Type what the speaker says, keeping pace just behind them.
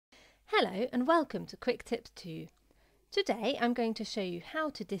Hello and welcome to Quick Tips 2. Today I'm going to show you how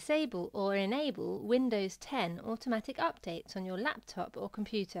to disable or enable Windows 10 automatic updates on your laptop or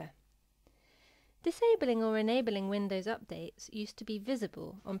computer. Disabling or enabling Windows updates used to be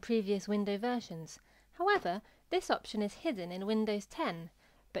visible on previous Windows versions. However, this option is hidden in Windows 10,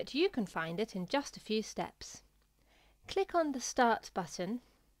 but you can find it in just a few steps. Click on the Start button.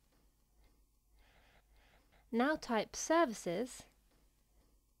 Now type Services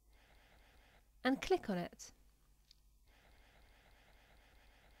and click on it.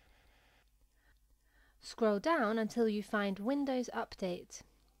 Scroll down until you find Windows Update.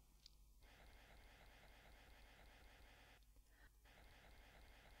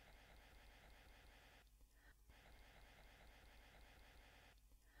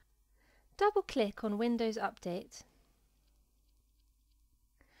 Double-click on Windows Update.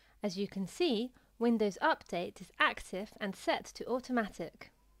 As you can see, Windows Update is active and set to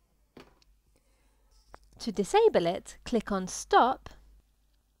automatic. To disable it, click on Stop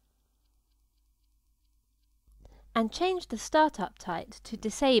and change the startup type to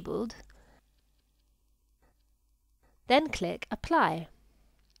Disabled, then click Apply.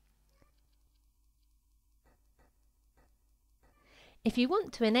 If you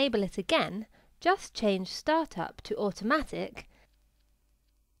want to enable it again, just change Startup to Automatic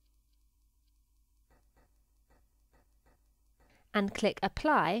and click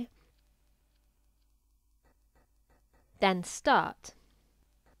Apply, then Start.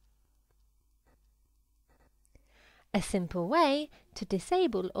 A simple way to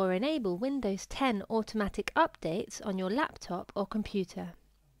disable or enable Windows 10 automatic updates on your laptop or computer.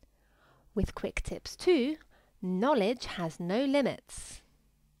 With Quick Tips 2, knowledge has no limits.